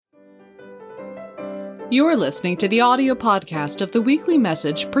You're listening to the audio podcast of the weekly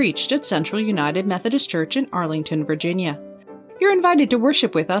message preached at Central United Methodist Church in Arlington, Virginia. You're invited to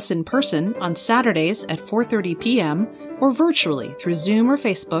worship with us in person on Saturdays at 4:30 p.m. or virtually through Zoom or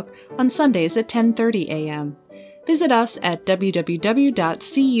Facebook on Sundays at 10:30 a.m. Visit us at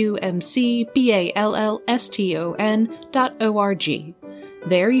www.cumcballston.org.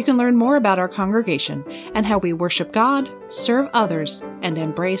 There you can learn more about our congregation and how we worship God, serve others, and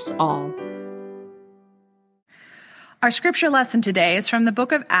embrace all. Our scripture lesson today is from the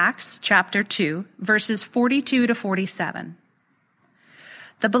book of Acts, chapter 2, verses 42 to 47.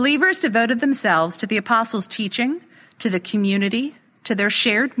 The believers devoted themselves to the apostles' teaching, to the community, to their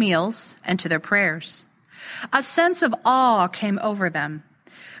shared meals, and to their prayers. A sense of awe came over them.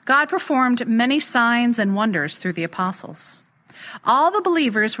 God performed many signs and wonders through the apostles. All the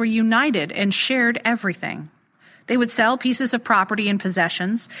believers were united and shared everything. They would sell pieces of property and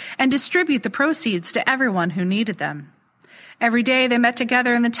possessions and distribute the proceeds to everyone who needed them. Every day they met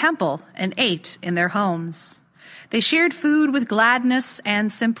together in the temple and ate in their homes. They shared food with gladness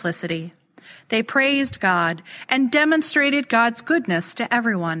and simplicity. They praised God and demonstrated God's goodness to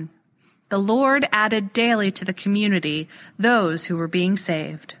everyone. The Lord added daily to the community those who were being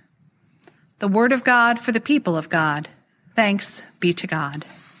saved. The word of God for the people of God. Thanks be to God.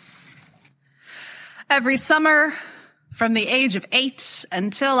 Every summer, from the age of 8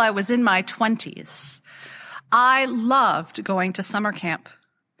 until I was in my 20s, I loved going to summer camp.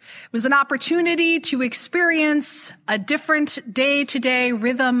 It was an opportunity to experience a different day-to-day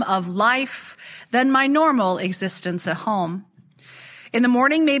rhythm of life than my normal existence at home. In the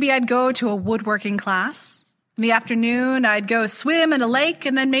morning, maybe I'd go to a woodworking class. In the afternoon, I'd go swim in a lake,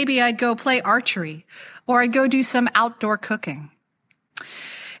 and then maybe I'd go play archery, or I'd go do some outdoor cooking.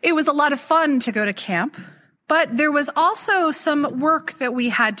 It was a lot of fun to go to camp, but there was also some work that we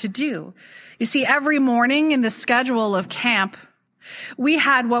had to do. You see, every morning in the schedule of camp, we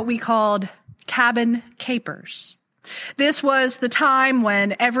had what we called cabin capers. This was the time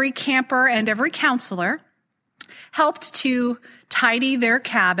when every camper and every counselor helped to tidy their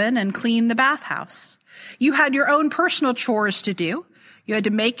cabin and clean the bathhouse. You had your own personal chores to do. You had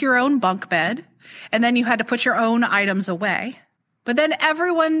to make your own bunk bed, and then you had to put your own items away. But then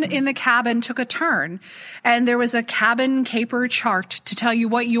everyone in the cabin took a turn, and there was a cabin caper chart to tell you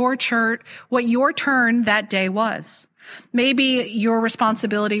what your turn that day was. Maybe your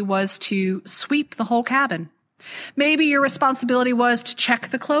responsibility was to sweep the whole cabin. Maybe your responsibility was to check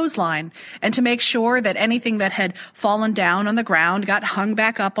the clothesline and to make sure that anything that had fallen down on the ground got hung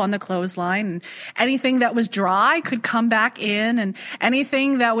back up on the clothesline, and anything that was dry could come back in, and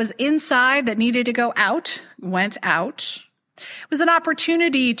anything that was inside that needed to go out went out. It was an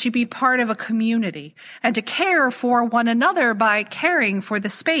opportunity to be part of a community and to care for one another by caring for the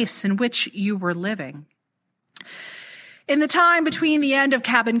space in which you were living. In the time between the end of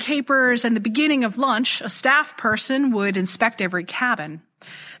cabin capers and the beginning of lunch, a staff person would inspect every cabin.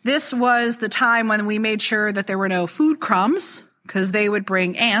 This was the time when we made sure that there were no food crumbs, because they would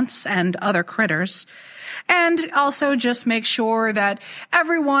bring ants and other critters, and also just make sure that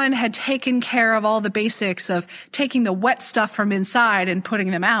everyone had taken care of all the basics of taking the wet stuff from inside and putting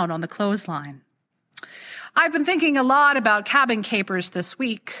them out on the clothesline. I've been thinking a lot about cabin capers this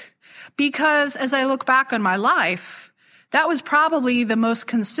week because as I look back on my life, that was probably the most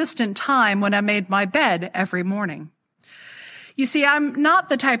consistent time when I made my bed every morning. You see, I'm not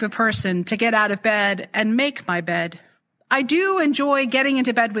the type of person to get out of bed and make my bed. I do enjoy getting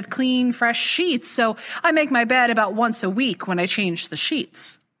into bed with clean, fresh sheets, so I make my bed about once a week when I change the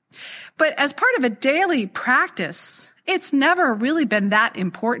sheets. But as part of a daily practice, it's never really been that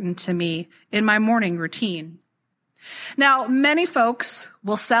important to me in my morning routine. Now, many folks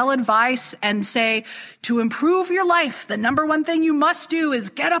will sell advice and say, to improve your life, the number one thing you must do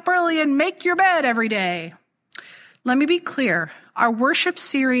is get up early and make your bed every day. Let me be clear. Our worship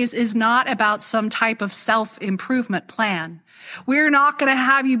series is not about some type of self-improvement plan. We're not going to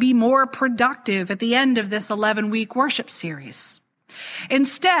have you be more productive at the end of this 11-week worship series.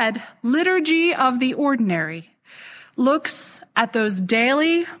 Instead, Liturgy of the Ordinary looks at those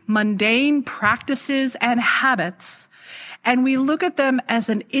daily, mundane practices and habits, and we look at them as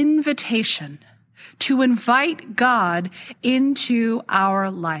an invitation to invite God into our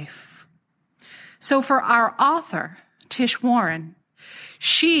life. So for our author, Tish Warren,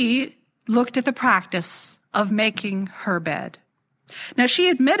 she looked at the practice of making her bed. Now, she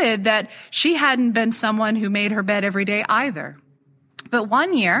admitted that she hadn't been someone who made her bed every day either. But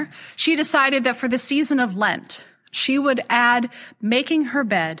one year, she decided that for the season of Lent, she would add making her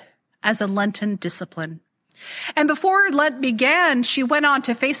bed as a Lenten discipline. And before Lent began, she went on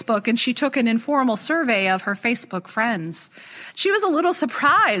to Facebook and she took an informal survey of her Facebook friends. She was a little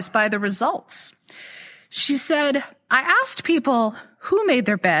surprised by the results. She said, "I asked people who made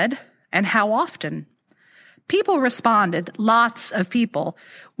their bed and how often. People responded, lots of people,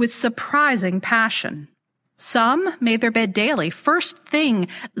 with surprising passion. Some made their bed daily, first thing,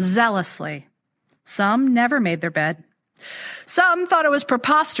 zealously. Some never made their bed. Some thought it was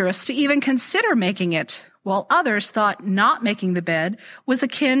preposterous to even consider making it, while others thought not making the bed was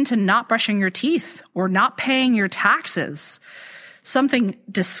akin to not brushing your teeth or not paying your taxes, something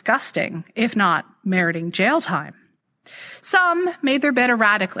disgusting, if not meriting jail time. Some made their bed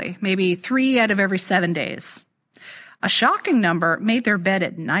erratically, maybe 3 out of every 7 days. A shocking number made their bed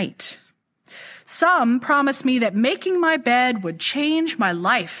at night. Some promised me that making my bed would change my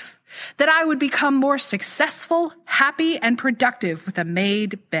life, that I would become more successful, happy, and productive with a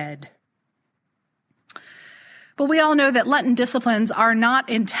made bed." But we all know that Lenten disciplines are not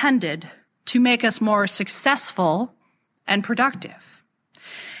intended to make us more successful and productive.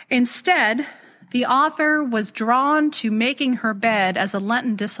 Instead, the author was drawn to making her bed as a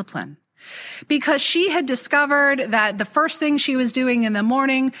Lenten discipline because she had discovered that the first thing she was doing in the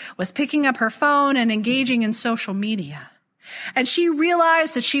morning was picking up her phone and engaging in social media. And she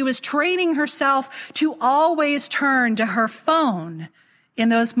realized that she was training herself to always turn to her phone in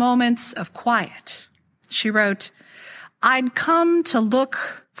those moments of quiet. She wrote, "I'd come to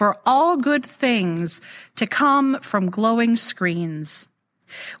look for all good things to come from glowing screens.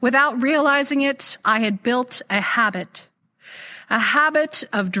 Without realizing it, I had built a habit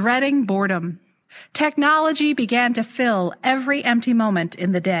of dreading boredom. Technology began to fill every empty moment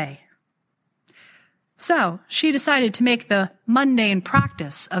in the day." So she decided to make the mundane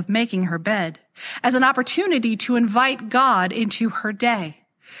practice of making her bed as an opportunity to invite God into her day,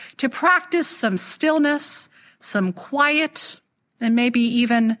 to practice some stillness, some quiet, and maybe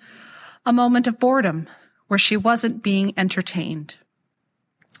even a moment of boredom where she wasn't being entertained.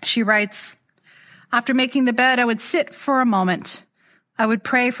 She writes, "After making the bed, I would sit for a moment. I would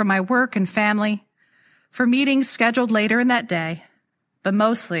pray for my work and family, for meetings scheduled later in that day, but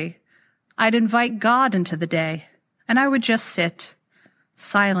mostly I'd invite God into the day, and I would just sit,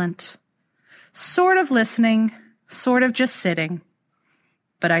 silent, sort of listening, sort of just sitting,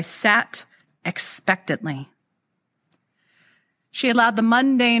 but I sat expectantly." She allowed the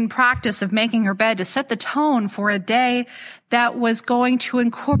mundane practice of making her bed to set the tone for a day that was going to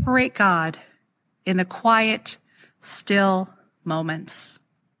incorporate God in the quiet, still moments.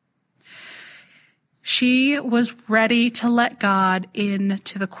 She was ready to let God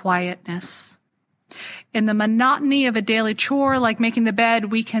into the quietness. In the monotony of a daily chore like making the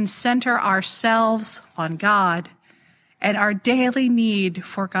bed, we can center ourselves on God and our daily need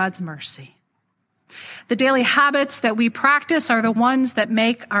for God's mercy. The daily habits that we practice are the ones that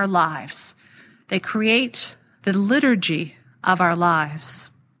make our lives. They create the liturgy of our lives.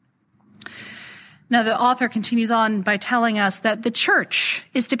 Now, the author continues on by telling us that the church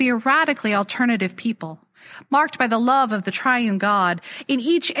is to be a radically alternative people, marked by the love of the triune God in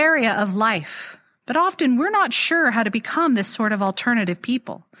each area of life. But often we're not sure how to become this sort of alternative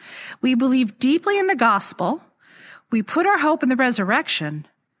people. We believe deeply in the gospel. We put our hope in the resurrection.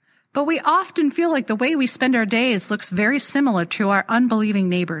 But we often feel like the way we spend our days looks very similar to our unbelieving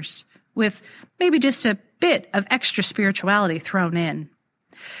neighbors, with maybe just a bit of extra spirituality thrown in.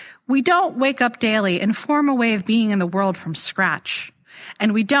 We don't wake up daily and form a way of being in the world from scratch,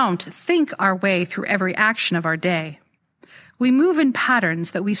 and we don't think our way through every action of our day. We move in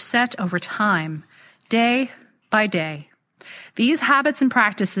patterns that we've set over time, day by day. These habits and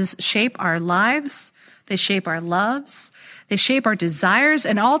practices shape our lives, they shape our loves, they shape our desires,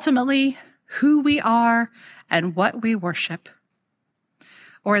 and ultimately who we are and what we worship.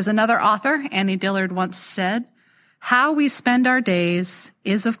 Or as another author, Annie Dillard, once said, how we spend our days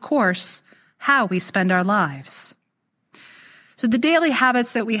is, of course, how we spend our lives. So the daily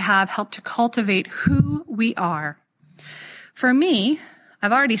habits that we have help to cultivate who we are. For me,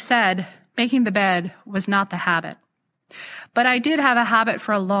 I've already said making the bed was not the habit, but I did have a habit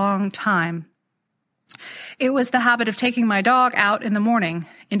for a long time. It was the habit of taking my dog out in the morning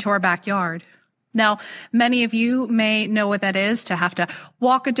into our backyard. Now, many of you may know what that is, to have to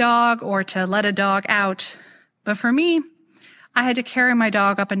walk a dog or to let a dog out. But for me, I had to carry my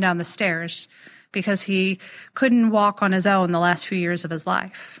dog up and down the stairs because he couldn't walk on his own the last few years of his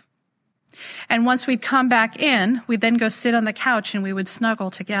life. And once we'd come back in, we'd then go sit on the couch and we would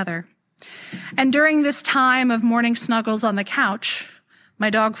snuggle together. And during this time of morning snuggles on the couch, my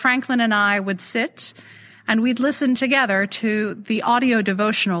dog Franklin and I would sit and we'd listen together to the audio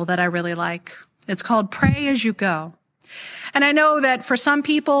devotional that I really like. It's called Pray As You Go. And I know that for some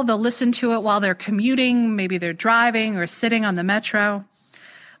people, they'll listen to it while they're commuting, maybe they're driving or sitting on the metro.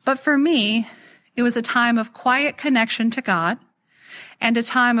 But for me, it was a time of quiet connection to God and a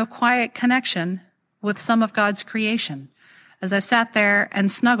time of quiet connection with some of God's creation as I sat there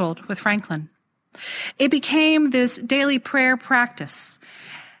and snuggled with Franklin. It became this daily prayer practice,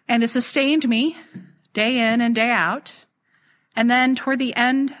 and it sustained me day in and day out. And then toward the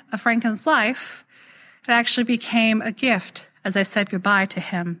end of Franklin's life, it actually became a gift as I said goodbye to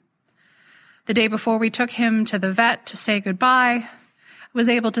him. The day before we took him to the vet to say goodbye, I was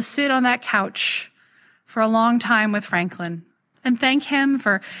able to sit on that couch for a long time with Franklin and thank him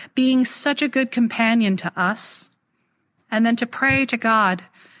for being such a good companion to us, and then to pray to God,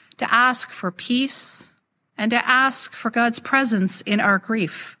 to ask for peace and to ask for God's presence in our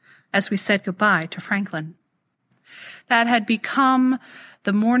grief as we said goodbye to Franklin. That had become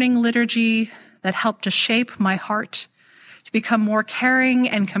the morning liturgy that helped to shape my heart, to become more caring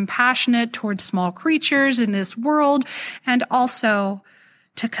and compassionate towards small creatures in this world, and also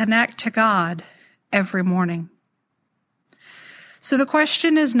to connect to God every morning. So the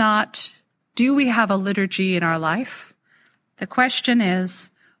question is not, do we have a liturgy in our life? The question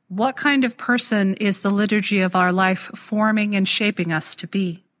is, what kind of person is the liturgy of our life forming and shaping us to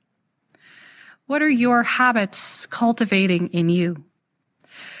be? What are your habits cultivating in you?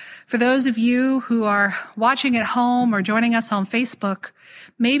 For those of you who are watching at home or joining us on Facebook,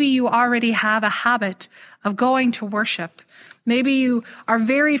 maybe you already have a habit of going to worship. Maybe you are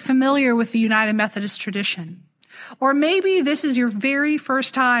very familiar with the United Methodist tradition. Or maybe this is your very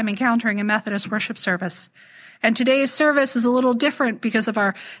first time encountering a Methodist worship service. And today's service is a little different because of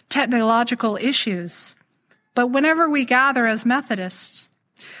our technological issues. But whenever we gather as Methodists,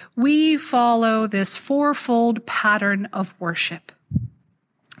 we follow this fourfold pattern of worship.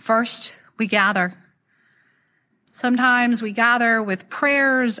 First, we gather. Sometimes we gather with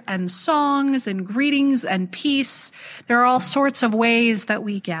prayers and songs and greetings and peace. There are all sorts of ways that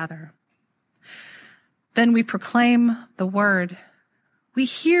we gather. Then we proclaim the word. We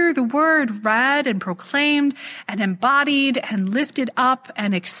hear the word read and proclaimed and embodied and lifted up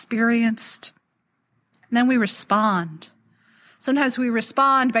and experienced. And then we respond. Sometimes we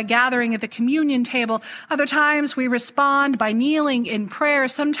respond by gathering at the communion table. Other times we respond by kneeling in prayer.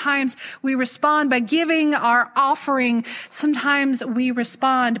 Sometimes we respond by giving our offering. Sometimes we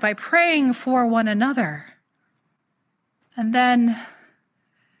respond by praying for one another. And then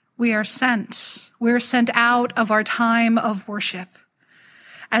we are sent. We're sent out of our time of worship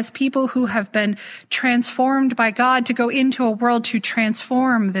as people who have been transformed by God to go into a world to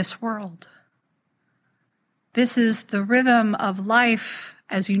transform this world. This is the rhythm of life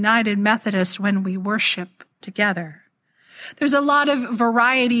as United Methodists when we worship together. There's a lot of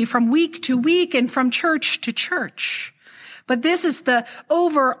variety from week to week and from church to church, but this is the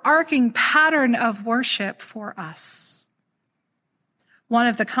overarching pattern of worship for us. One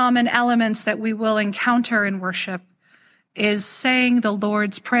of the common elements that we will encounter in worship is saying the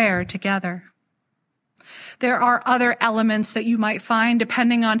Lord's Prayer together. There are other elements that you might find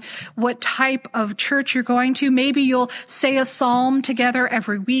depending on what type of church you're going to. Maybe you'll say a psalm together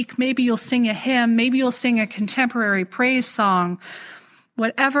every week. Maybe you'll sing a hymn. Maybe you'll sing a contemporary praise song.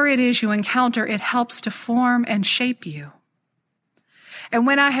 Whatever it is you encounter, it helps to form and shape you. And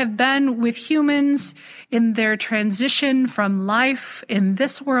when I have been with humans in their transition from life in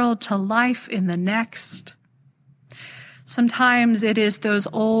this world to life in the next, sometimes it is those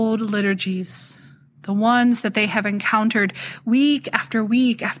old liturgies, the ones that they have encountered week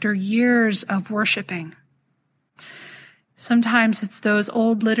after years of worshiping. Sometimes it's those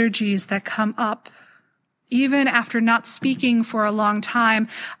old liturgies that come up. Even after not speaking for a long time,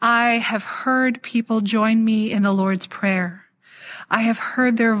 I have heard people join me in the Lord's Prayer. I have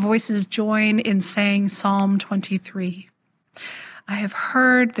heard their voices join in saying Psalm 23. I have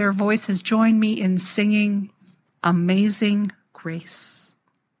heard their voices join me in singing Amazing Grace.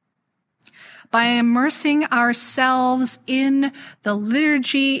 By immersing ourselves in the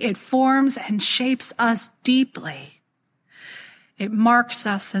liturgy, it forms and shapes us deeply. It marks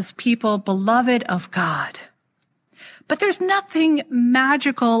us as people beloved of God. But there's nothing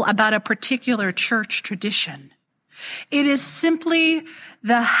magical about a particular church tradition. It is simply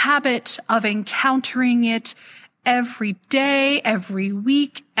the habit of encountering it every day, every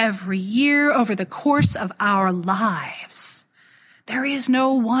week, every year, over the course of our lives. There is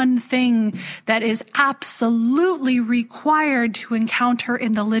no one thing that is absolutely required to encounter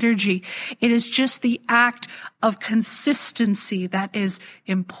in the liturgy. It is just the act of consistency that is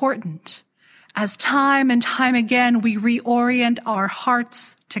important. As time and time again, we reorient our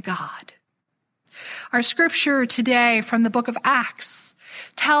hearts to God. Our scripture today from the book of Acts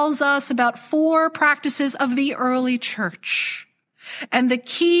tells us about 4 practices of the early church. And the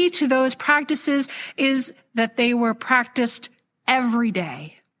key to those practices is that they were practiced every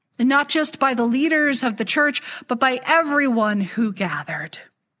day, and not just by the leaders of the church, but by everyone who gathered.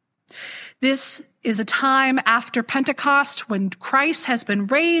 This is a time after Pentecost when Christ has been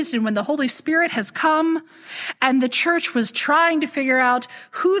raised and when the Holy Spirit has come, and the church was trying to figure out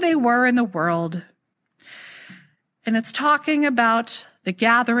who they were in the world. And it's talking about the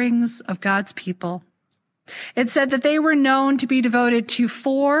gatherings of God's people. It said that they were known to be devoted to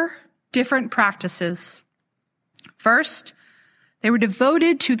 4 different practices. First, they were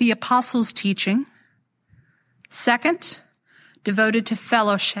devoted to the apostles' teaching. Second, devoted to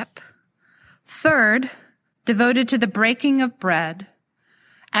fellowship. Third, devoted to the breaking of bread.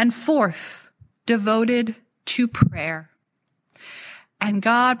 And fourth, devoted to prayer. And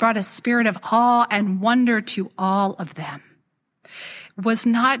God brought a spirit of awe and wonder to all of them. It was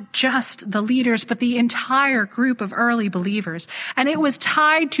not just the leaders, but the entire group of early believers. And it was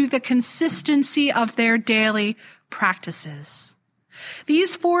tied to the consistency of their daily practices.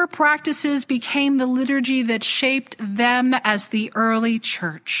 These 4 practices became the liturgy that shaped them as the early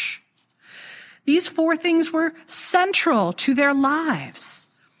church. These 4 things were central to their lives.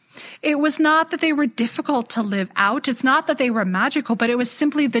 It was not that they were difficult to live out. It's not that they were magical, but it was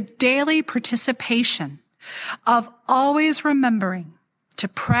simply the daily participation of always remembering to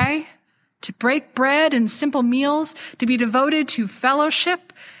pray, to break bread and simple meals, to be devoted to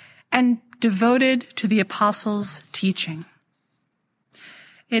fellowship, and devoted to the apostles' teaching.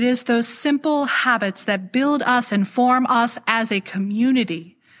 It is those simple habits that build us and form us as a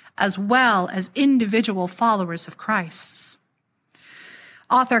community, as well as individual followers of Christ.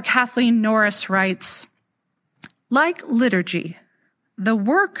 Author Kathleen Norris writes, like liturgy, the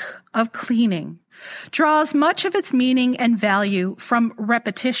work of cleaning draws much of its meaning and value from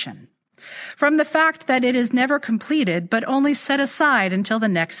repetition, from the fact that it is never completed but only set aside until the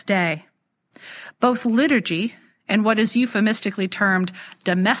next day. Both liturgy and what is euphemistically termed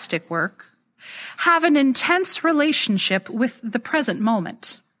domestic work have an intense relationship with the present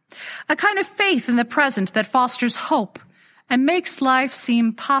moment, a kind of faith in the present that fosters hope and makes life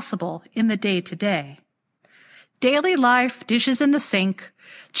seem possible in the day-to-day. Daily life, dishes in the sink,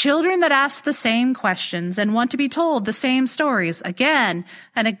 children that ask the same questions and want to be told the same stories again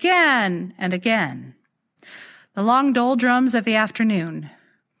and again and again. The long doldrums of the afternoon.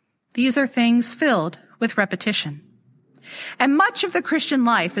 These are things filled with repetition. And much of the Christian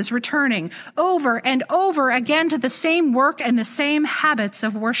life is returning over and over again to the same work and the same habits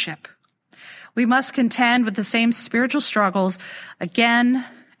of worship. We must contend with the same spiritual struggles again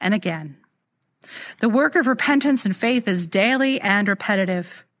and again. The work of repentance and faith is daily and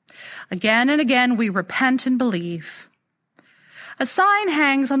repetitive. Again and again, we repent and believe. A sign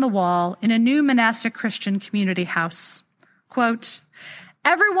hangs on the wall in a new monastic Christian community house. Quote,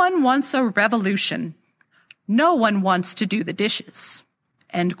 "Everyone wants a revolution. No one wants to do the dishes."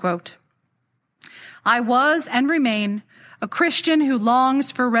 End quote. I was and remain a Christian who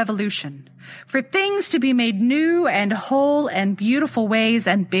longs for revolution, for things to be made new and whole and beautiful ways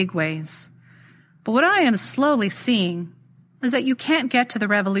and big ways. But what I am slowly seeing is that you can't get to the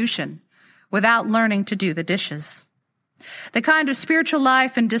revolution without learning to do the dishes. The kind of spiritual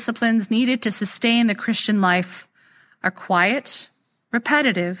life and disciplines needed to sustain the Christian life are quiet,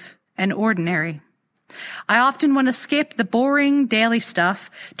 repetitive, and ordinary. I often want to skip the boring daily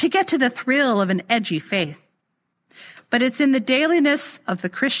stuff to get to the thrill of an edgy faith. But it's in the dailiness of the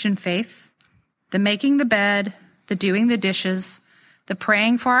Christian faith, the making the bed, the doing the dishes, the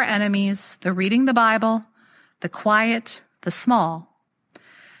praying for our enemies, the reading the Bible, the quiet, the small,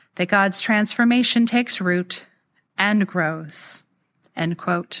 that God's transformation takes root and grows. End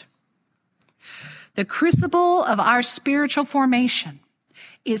quote. The crucible of our spiritual formation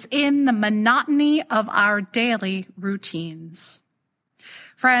is in the monotony of our daily routines.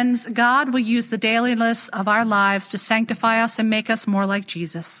 Friends, God will use the dailiness of our lives to sanctify us and make us more like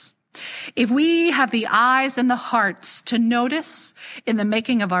Jesus. If we have the eyes and the hearts to notice in the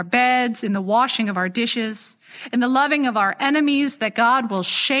making of our beds, in the washing of our dishes, in the loving of our enemies, that God will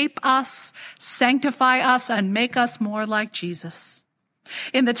shape us, sanctify us, and make us more like Jesus.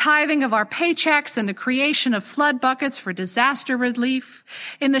 In the tithing of our paychecks and the creation of flood buckets for disaster relief,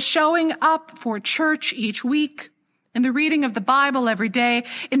 in the showing up for church each week, in the reading of the Bible every day,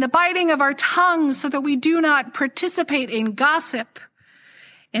 in the biting of our tongues so that we do not participate in gossip,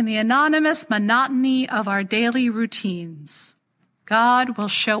 in the anonymous monotony of our daily routines, God will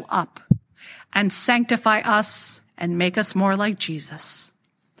show up and sanctify us and make us more like Jesus.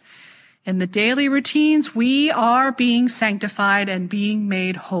 In the daily routines, we are being sanctified and being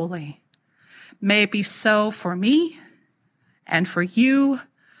made holy. May it be so for me and for you,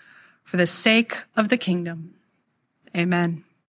 for the sake of the kingdom. Amen.